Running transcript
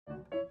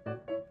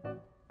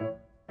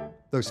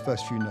Those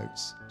first few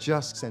notes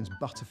just sends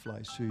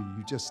butterflies through you.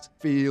 You just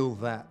feel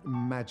that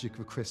magic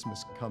of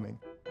Christmas coming.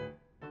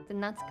 The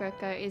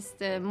Nutcracker is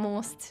the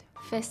most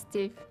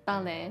festive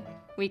ballet.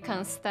 We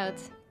can start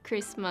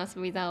Christmas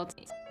without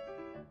it.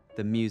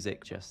 The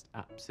music just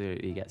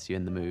absolutely gets you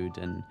in the mood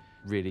and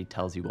really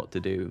tells you what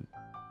to do.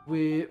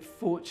 We're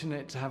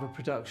fortunate to have a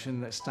production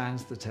that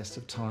stands the test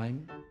of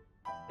time.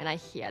 When I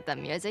hear the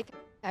music,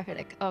 I feel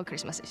like, oh,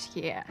 Christmas is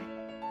here.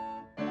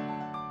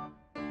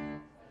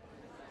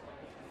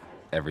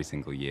 Every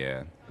single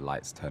year,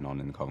 lights turn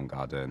on in the Covent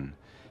Garden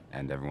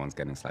and everyone's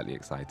getting slightly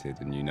excited,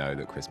 and you know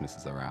that Christmas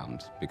is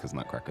around because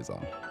Nutcracker's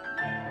on.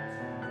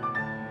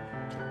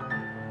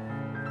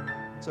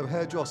 So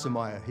Herr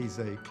Drosselmeyer, he's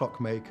a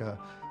clockmaker,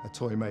 a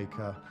toy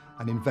maker,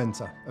 an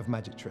inventor of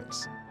magic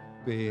tricks.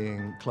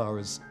 Being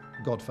Clara's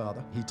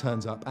godfather, he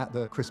turns up at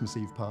the Christmas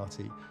Eve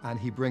party and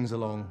he brings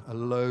along a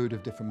load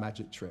of different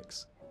magic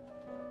tricks.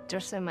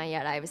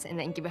 Drosselmeyer arrives and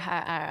then give her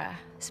a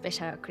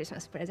special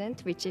Christmas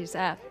present, which is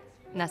a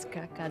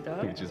Nutcracker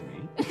doll. Which is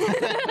me.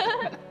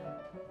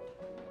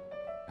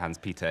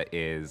 Hans-Peter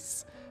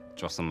is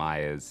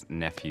Drosselmeyer's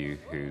nephew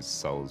whose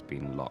soul's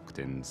been locked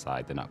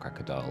inside the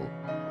Nutcracker doll.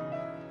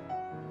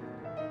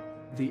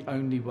 The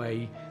only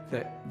way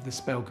that the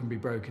spell can be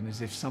broken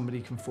is if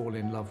somebody can fall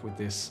in love with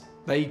this.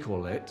 They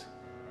call it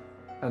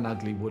an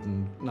ugly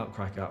wooden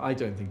nutcracker. I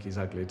don't think he's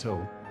ugly at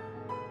all.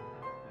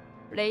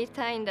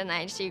 Later in the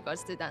night, she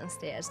goes to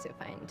downstairs to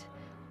find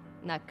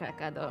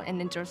Nutcracker doll, and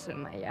then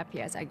Drosselmeyer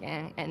appears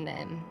again, and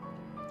then,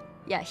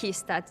 yeah, he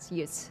starts to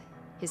use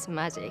his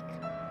magic.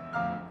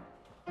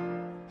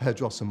 Herr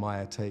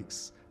Drosselmeyer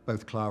takes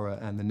both Clara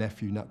and the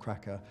nephew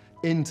Nutcracker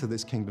into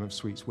this kingdom of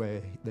sweets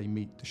where they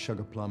meet the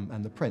sugar plum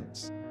and the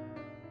prince.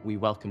 We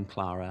welcome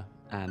Clara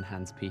and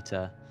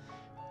Hans-Peter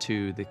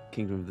to the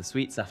Kingdom of the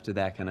Sweets after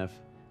their kind of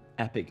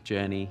epic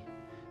journey,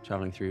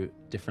 traveling through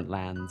different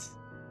lands.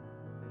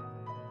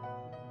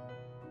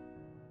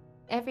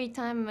 Every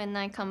time when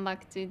I come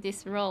back to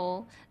this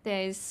role,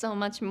 there is so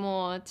much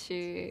more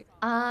to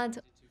add.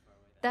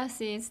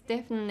 That is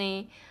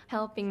definitely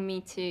helping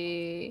me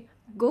to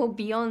go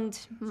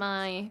beyond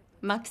my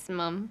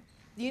maximum.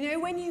 You know,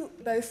 when you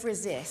both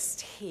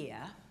resist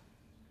here,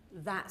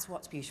 that's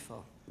what's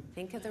beautiful.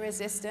 Think of the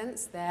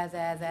resistance. There.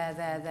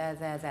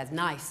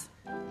 Nice.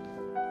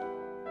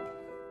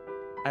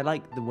 I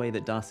like the way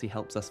that Darcy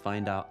helps us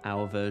find out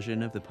our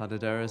version of the pas de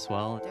deux as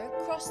well.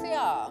 Don't cross the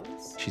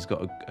arms. She's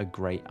got a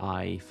great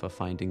eye for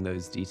finding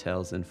those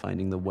details and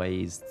finding the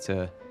ways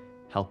to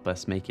help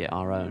us make it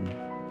our own.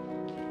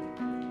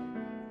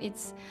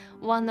 It's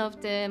one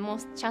of the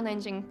most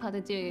challenging pas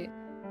de deux.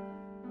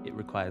 It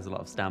requires a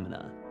lot of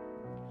stamina.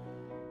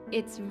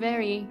 It's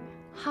very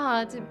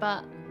hard,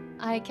 but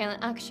I can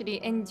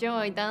actually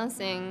enjoy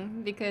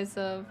dancing because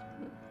of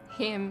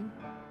him.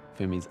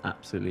 Fumi's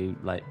absolutely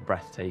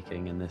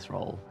breathtaking in this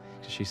role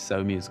because she's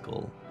so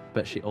musical,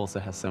 but she also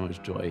has so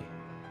much joy.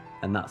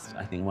 And that's,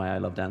 I think, why I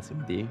love dancing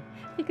with you.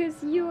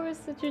 Because you are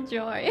such a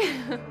joy.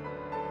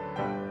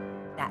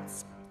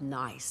 That's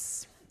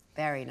nice.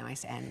 Very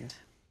nice end.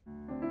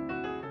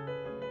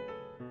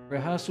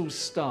 Rehearsals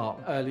start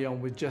early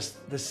on with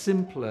just the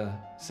simpler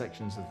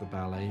sections of the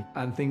ballet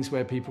and things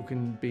where people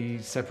can be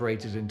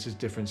separated into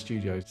different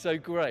studios. So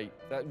great,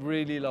 that's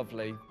really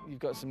lovely. You've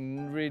got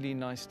some really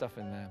nice stuff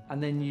in there.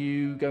 And then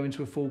you go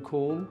into a full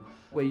call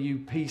where you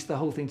piece the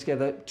whole thing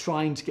together,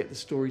 trying to get the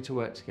story to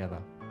work together.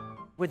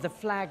 With the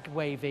flag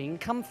waving,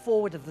 come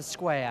forward of the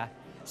square,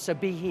 so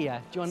be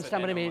here. Do you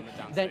understand what I mean?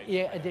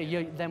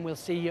 Then we'll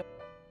see you.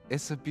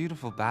 It's a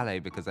beautiful ballet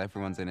because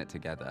everyone's in it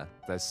together.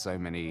 There's so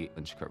many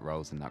intricate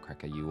roles in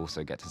Nutcracker. You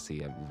also get to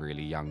see a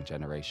really young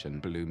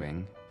generation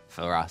blooming.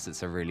 For us,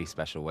 it's a really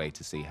special way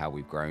to see how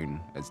we've grown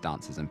as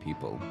dancers and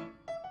people.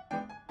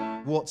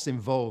 What's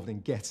involved in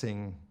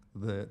getting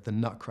the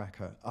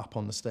Nutcracker up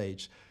on the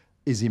stage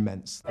is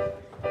immense.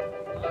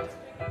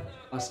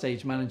 Our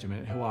stage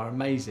management, who are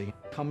amazing,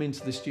 come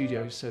into the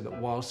studio so that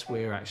whilst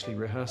we're actually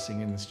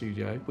rehearsing in the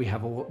studio, we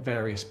have all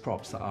various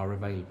props that are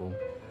available.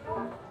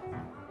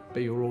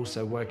 But you're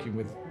also working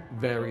with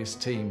various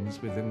teams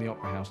within the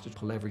Opera House to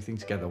pull everything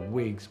together,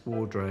 wigs,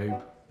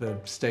 wardrobe, the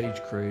stage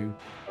crew.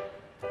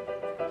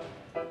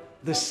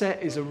 The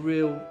set is a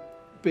real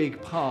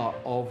big part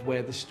of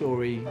where the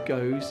story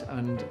goes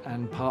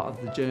and part of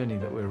the journey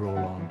that we're all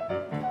on.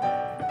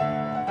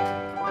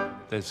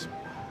 There's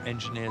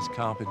engineers,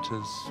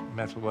 carpenters,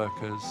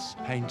 metalworkers,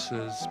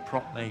 painters,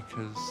 prop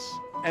makers.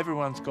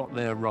 Everyone's got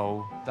their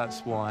role.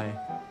 That's why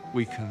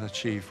we can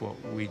achieve what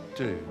we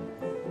do.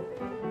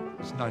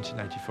 It's a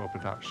 1984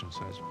 production,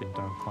 so it's been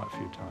done quite a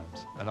few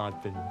times, and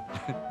I've been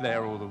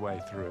there all the way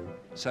through.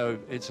 So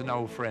it's an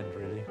old friend,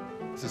 really.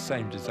 It's the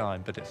same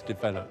design, but it's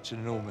developed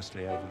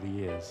enormously over the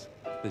years.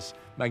 This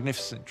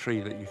magnificent tree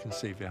that you can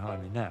see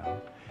behind me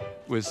now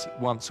was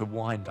once a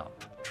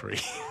wind-up tree,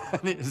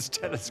 and it is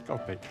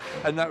telescopic.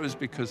 And that was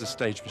because the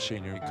stage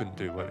machinery couldn't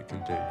do what it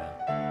can do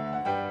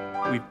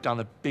now. We've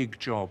done a big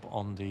job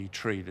on the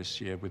tree this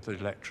year with the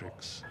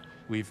electrics.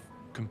 We've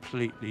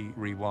completely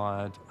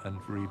rewired and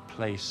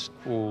replaced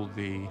all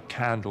the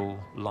candle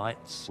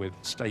lights with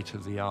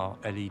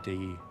state-of-the-art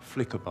LED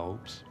flicker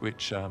bulbs,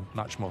 which are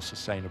much more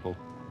sustainable.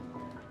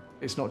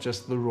 It's not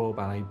just the Royal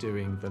Ballet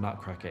doing the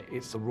Nutcracker,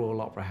 it's the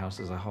Royal Opera House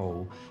as a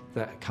whole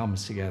that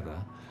comes together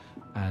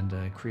and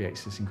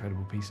creates this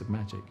incredible piece of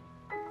magic.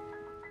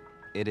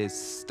 It is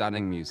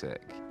stunning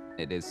music.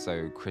 It is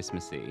so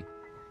Christmassy.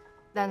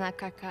 The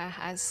Nutcracker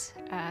has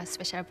a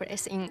special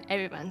place in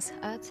everyone's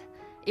heart.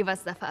 It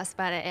was the first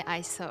ballet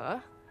I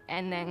saw,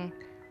 and then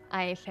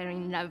I fell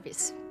in love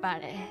with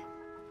ballet.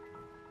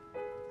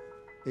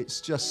 It's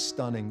just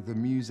stunning, the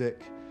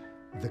music,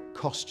 the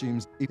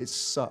costumes. It's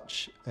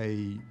such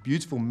a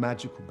beautiful,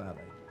 magical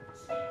ballet.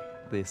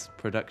 This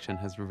production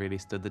has really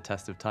stood the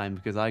test of time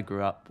because I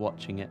grew up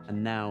watching it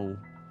and now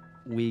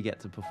we get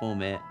to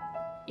perform it.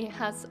 It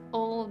has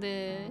all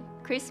the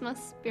Christmas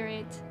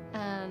spirit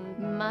and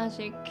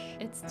magic.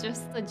 It's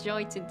just a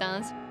joy to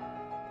dance.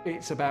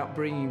 It's about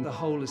bringing the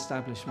whole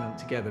establishment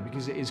together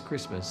because it is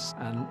Christmas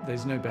and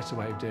there's no better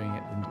way of doing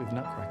it than with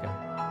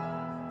Nutcracker.